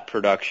without that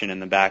production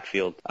in the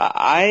backfield.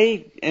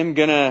 I am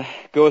going to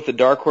go with the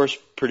dark horse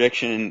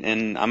prediction,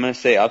 and I'm going to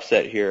say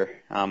upset here.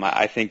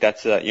 I think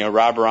that's,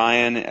 Rob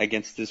Ryan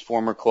against his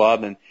former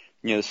club, and,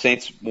 the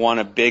Saints won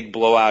a big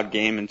blowout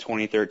game in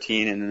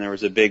 2013, and then there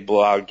was a big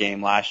blowout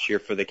game last year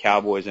for the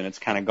Cowboys, and it's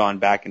kind of gone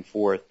back and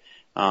forth.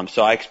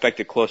 So I expect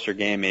a closer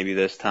game maybe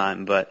this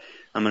time, but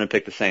I'm going to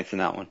pick the Saints in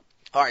that one.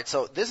 All right,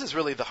 so this is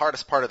really the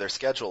hardest part of their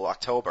schedule,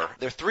 October.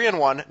 They're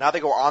 3-1. Now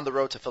they go on the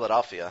road to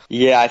Philadelphia.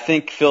 Yeah, I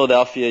think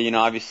Philadelphia,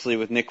 obviously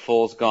with Nick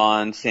Foles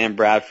gone, Sam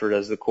Bradford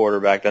as the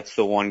quarterback, that's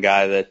the one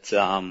guy that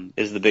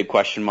is the big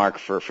question mark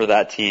for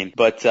that team.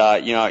 But,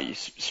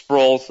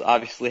 Sproles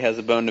obviously has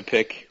a bone to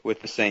pick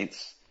with the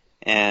Saints.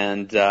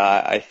 And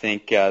I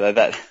think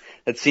that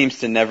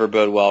seems to never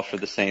bode well for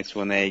the Saints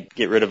when they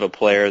get rid of a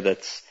player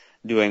that's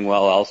doing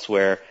well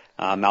elsewhere.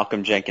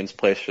 Malcolm Jenkins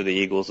plays for the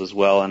Eagles as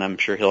well, and I'm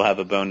sure he'll have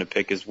a bone to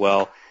pick as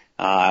well.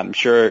 I'm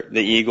sure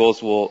the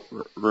Eagles will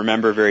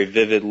remember very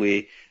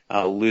vividly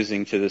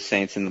losing to the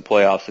Saints in the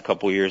playoffs a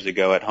couple years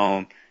ago at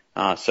home.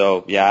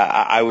 So,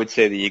 I would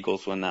say the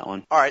Eagles win that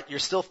one. All right, you're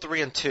still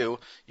 3-2.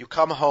 You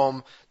come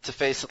home to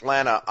face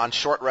Atlanta on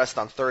short rest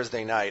on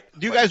Thursday night.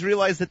 Do you guys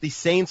realize that the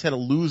Saints had a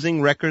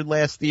losing record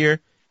last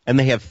year, and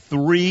they have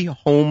 3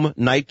 home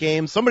night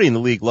games? Somebody in the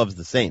league loves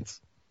the Saints.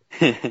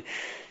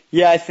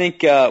 Yeah, I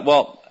think,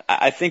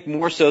 I think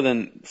more so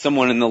than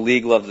someone in the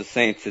league loves the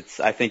Saints,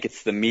 I think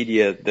it's the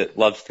media that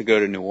loves to go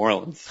to New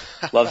Orleans,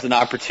 loves an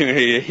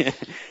opportunity.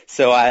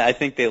 So I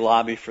think they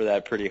lobby for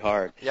that pretty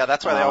hard. Yeah,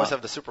 that's why they always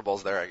have the Super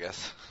Bowls there, I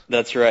guess.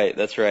 That's right.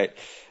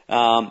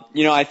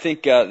 I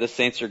think the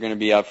Saints are going to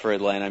be up for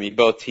Atlanta. I mean,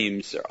 both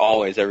teams are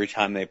always, every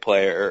time they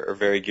play, are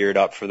very geared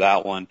up for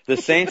that one. The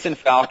Saints and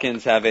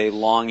Falcons have a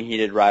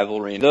long-heated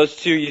rivalry. Those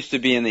two used to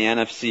be in the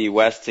NFC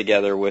West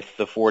together with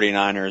the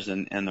 49ers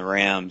and the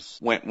Rams.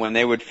 When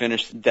they would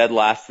finish dead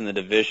last in the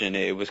division,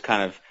 it was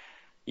kind of,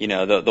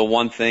 the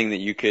one thing that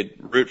you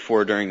could root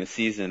for during the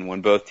season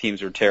when both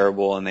teams were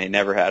terrible and they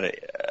never had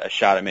a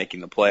shot at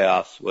making the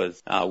playoffs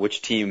was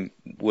which team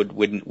would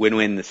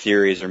win the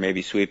series or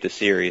maybe sweep the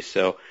series.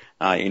 So,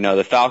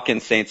 the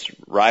Falcons-Saints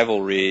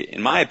rivalry,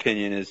 in my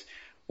opinion, is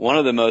one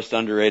of the most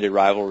underrated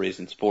rivalries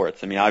in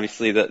sports. I mean,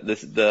 obviously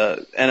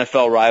the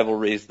NFL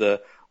rivalries,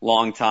 the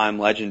long-time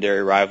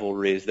legendary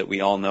rivalries that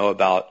we all know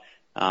about,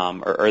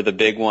 are the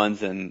big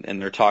ones, and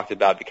they're talked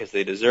about because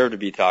they deserve to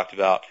be talked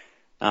about.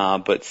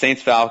 But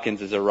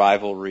Saints-Falcons is a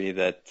rivalry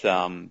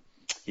that,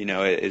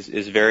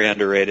 is very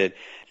underrated.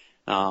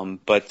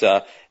 But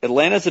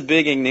Atlanta's a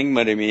big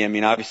enigma to me. I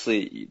mean,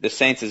 obviously the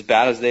Saints, as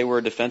bad as they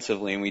were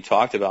defensively, and we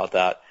talked about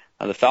that,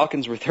 the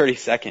Falcons were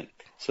 32nd,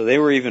 so they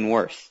were even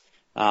worse.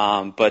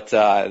 But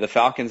the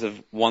Falcons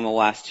have won the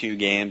last 2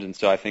 games, and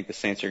so I think the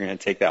Saints are going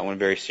to take that one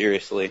very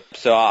seriously.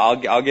 So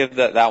I'll give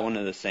that one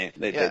to the Saints.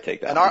 They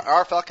take that and one.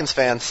 Our Falcons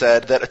fan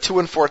said that a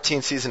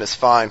 2-14 season is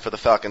fine for the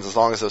Falcons as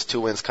long as those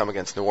 2 wins come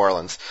against New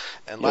Orleans.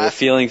 And the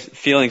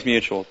feelings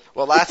mutual.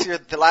 Well, last year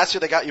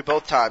they got you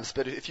both times,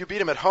 but if you beat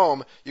them at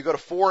home, you go to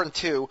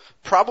 4-2,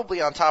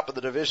 probably on top of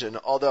the division,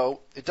 although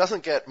it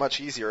doesn't get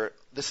much easier.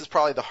 This is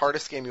probably the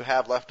hardest game you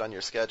have left on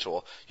your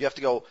schedule. You have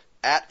to go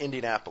at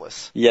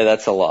Indianapolis. Yeah,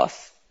 that's a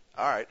loss.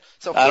 All right.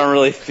 So I don't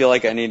really feel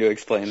like I need to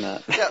explain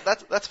that. Yeah,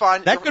 that's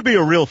fine. That could be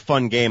a real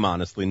fun game,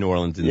 honestly, New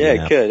Orleans,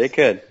 Indianapolis. Yeah, it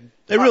could.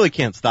 They really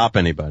can't stop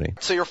anybody.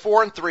 So you're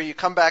 4-3. You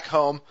come back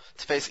home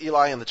to face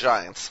Eli and the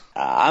Giants.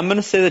 I'm going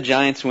to say the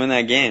Giants win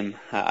that game.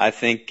 I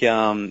think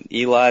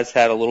Eli's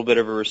had a little bit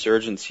of a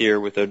resurgence here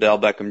with Odell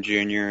Beckham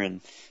Jr.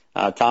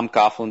 and Tom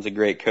Coughlin's a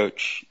great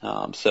coach.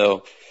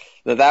 So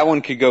that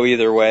one could go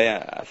either way.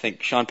 I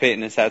think Sean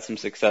Payton has had some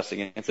success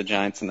against the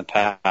Giants in the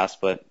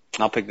past, but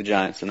I'll pick the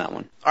Giants in that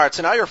one. All right,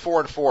 so now you're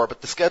 4-4, but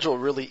the schedule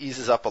really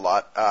eases up a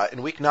lot.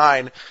 In Week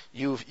 9,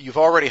 you've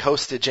already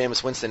hosted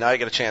Jameis Winston. Now you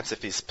get a chance,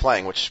 if he's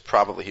playing, which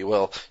probably he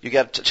will, you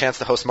get a chance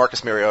to host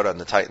Marcus Mariota and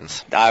the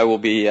Titans. I will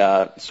be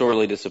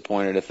sorely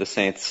disappointed if the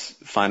Saints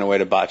find a way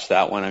to botch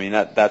that one. I mean,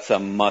 that's a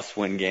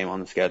must-win game on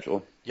the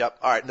schedule. Yep.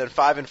 All right, and then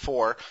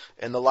 5-4.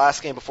 In the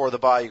last game before the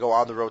bye, you go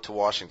on the road to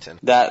Washington.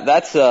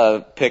 That's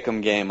a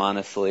pick'em game,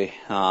 honestly.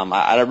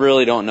 I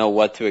really don't know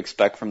what to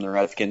expect from the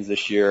Redskins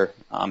this year.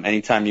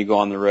 Anytime you go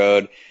on the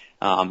road,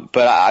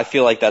 but I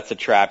feel like that's a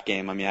trap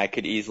game. I mean, I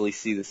could easily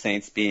see the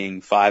Saints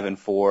being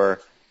 5-4,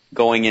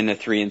 going into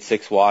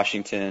 3-6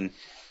 Washington.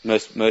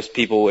 Most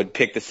people would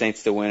pick the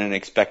Saints to win and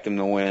expect them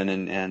to win,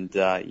 and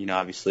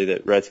obviously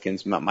the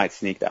Redskins might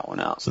sneak that one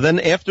out. So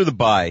then after the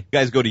bye, you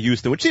guys go to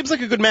Houston, which seems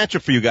like a good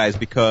matchup for you guys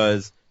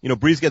because,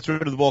 Breeze gets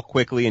rid of the ball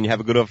quickly and you have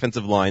a good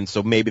offensive line,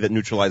 so maybe that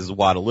neutralizes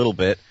Watt a little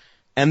bit.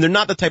 And they're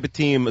not the type of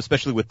team,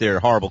 especially with their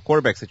horrible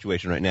quarterback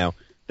situation right now,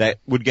 that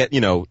would get,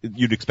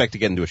 you'd expect to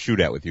get into a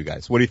shootout with you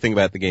guys. What do you think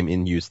about the game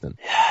in Houston?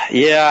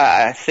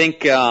 Yeah, I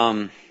think,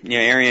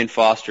 Arian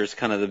Foster is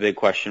kind of the big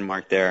question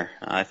mark there.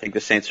 I think the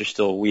Saints are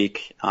still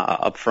weak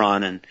up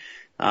front, and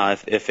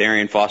if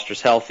Arian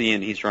Foster's healthy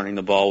and he's running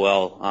the ball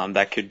well,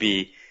 that could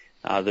be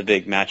the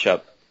big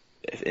matchup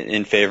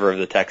in favor of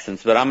the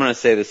Texans. But I'm going to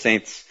say the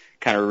Saints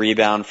kind of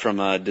rebound from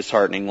a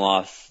disheartening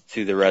loss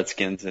to the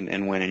Redskins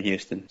and win in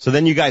Houston. So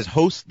then you guys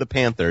host the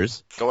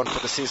Panthers. Going for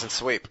the season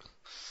sweep.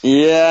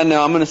 Yeah,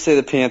 no, I'm going to say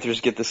the Panthers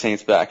get the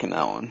Saints back in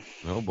that one.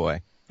 Oh,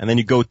 boy. And then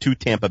you go to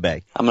Tampa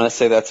Bay. I'm going to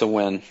say that's a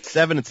win.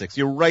 7-6.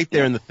 You're right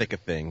there in the thick of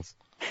things.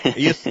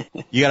 You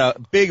got a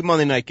big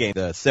Monday night game.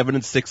 The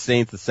 7-6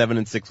 Saints, the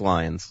 7-6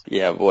 Lions.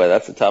 Yeah, boy,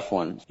 that's a tough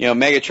one.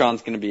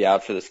 Megatron's going to be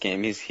out for this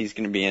game. He's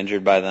going to be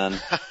injured by then.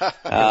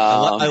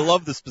 I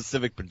love the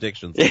specific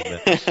predictions.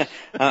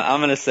 I'm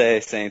going to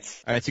say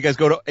Saints. All right, so you guys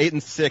go to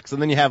 8-6,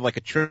 and then you have like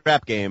a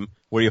trap game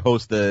where you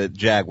host the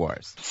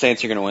Jaguars.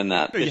 Saints are going to win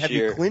that this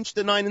year. You clinched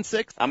at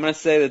 9-6? I'm going to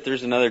say that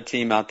there's another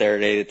team out there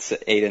at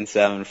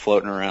 8-7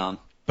 floating around.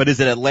 But is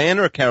it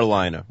Atlanta or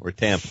Carolina or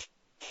Tampa?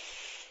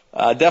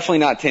 Definitely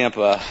not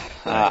Tampa.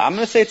 I'm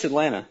going to say it's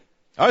Atlanta.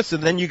 All right, so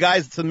then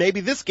so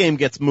maybe this game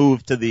gets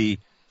moved to the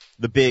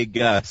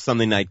big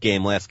Sunday night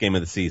game, last game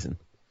of the season.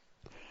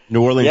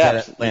 New Orleans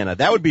at Atlanta.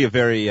 That would be a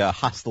very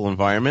hostile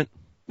environment.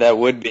 That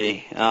would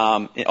be.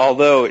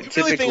 Although do you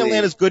really think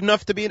Atlanta's good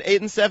enough to be an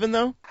 8-7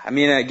 though? I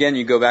mean, again,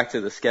 you go back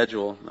to the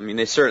schedule. I mean,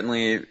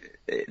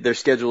 their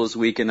schedule is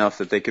weak enough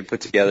that they could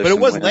put together. But it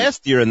was wins.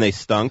 Last year, and they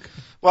stunk.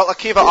 Well,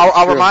 Akiva,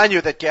 I'll remind you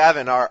that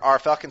Gavin, our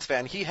Falcons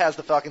fan, he has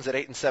the Falcons at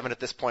 8-7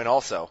 at this point,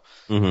 also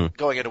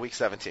going into Week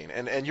 17.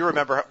 And you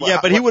remember?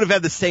 But he would have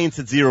had the Saints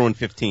at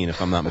 0-15, if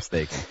I'm not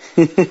mistaken.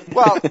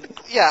 Well,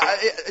 yeah.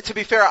 To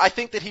be fair, I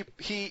think that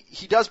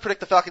he does predict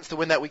the Falcons to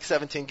win that Week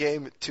 17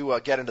 game to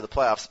get into the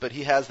playoffs, but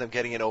he has them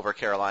getting in over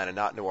Carolina,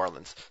 not New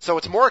Orleans. So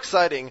it's more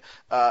exciting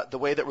the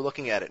way that we're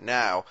looking at it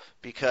now,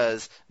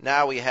 because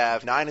now we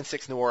have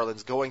 9-6 New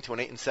Orleans going to an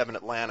 8-7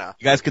 Atlanta.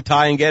 You guys could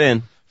tie and get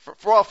in.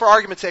 For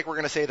argument's sake, we're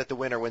going to say that the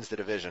winner wins the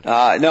division. No,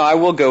 I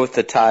will go with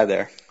the tie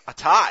there. A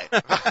tie?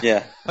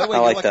 Yeah, I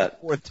like that. A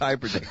fourth tie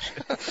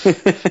prediction.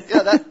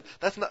 Yeah,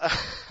 that's not.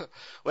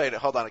 Wait,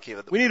 hold on,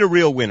 Akiva. We need a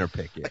real winner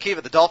pick here.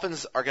 Akiva, the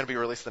Dolphins are going to be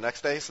released the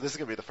next day, so this is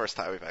going to be the first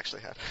tie we've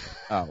actually had.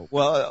 Oh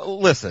well,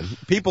 listen,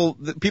 people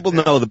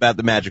know about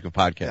the magic of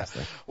podcasting.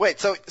 Yeah.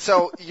 Wait,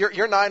 so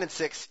you're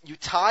 9-6. You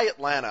tie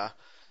Atlanta.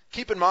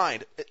 Keep in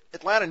mind,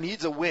 Atlanta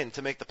needs a win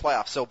to make the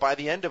playoffs. So by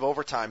the end of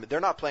overtime, they're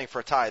not playing for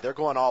a tie. They're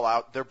going all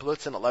out. They're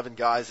blitzing 11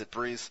 guys at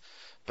Breeze.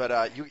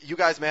 But you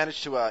guys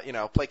managed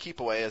to play keep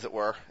away, as it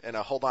were, and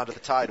hold on to the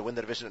tie to win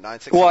the division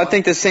at 9-6. Well, I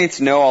think the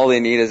Saints know all they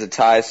need is a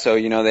tie. So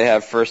they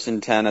have 1st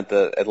and 10 at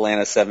the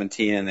Atlanta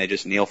 17, and they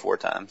just kneel 4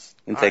 times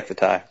and take the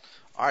tie.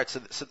 All right,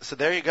 so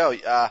there you go.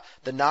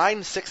 The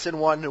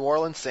 9-6-1 New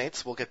Orleans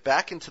Saints will get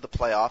back into the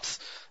playoffs.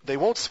 They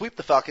won't sweep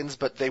the Falcons,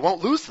 but they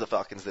won't lose to the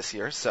Falcons this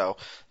year, so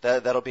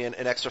that'll be an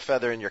extra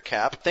feather in your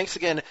cap. Thanks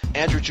again,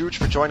 Andrew Juge,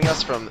 for joining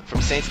us from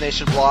Saints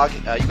Nation Blog.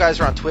 You guys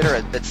are on Twitter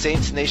at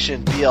Saints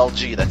Nation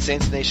BLG. That's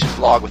Saints Nation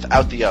Blog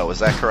without the O. Is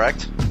that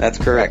correct? That's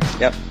correct.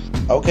 Yep.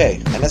 Okay,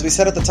 and as we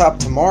said at the top,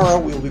 tomorrow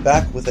we will be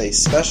back with a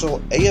special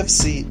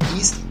AFC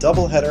East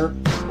doubleheader.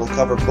 We'll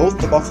cover both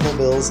the Buffalo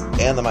Bills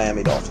and the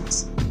Miami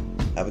Dolphins.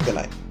 Have a good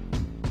night.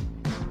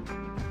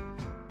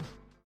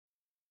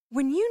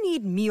 When you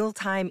need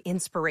mealtime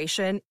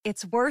inspiration,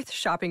 it's worth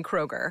shopping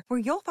Kroger, where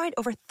you'll find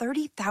over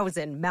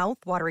 30,000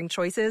 mouth-watering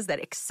choices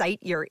that excite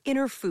your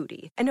inner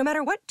foodie. And no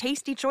matter what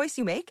tasty choice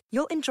you make,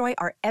 you'll enjoy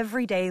our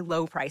everyday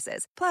low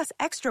prices, plus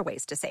extra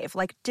ways to save,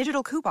 like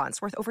digital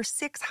coupons worth over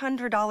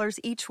 $600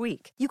 each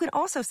week. You can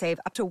also save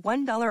up to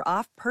 $1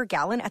 off per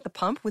gallon at the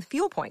pump with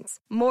fuel points.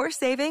 More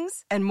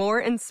savings and more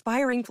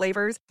inspiring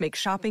flavors make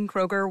shopping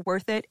Kroger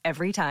worth it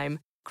every time.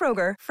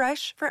 Kroger,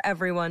 fresh for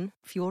everyone.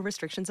 Fuel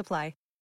restrictions apply.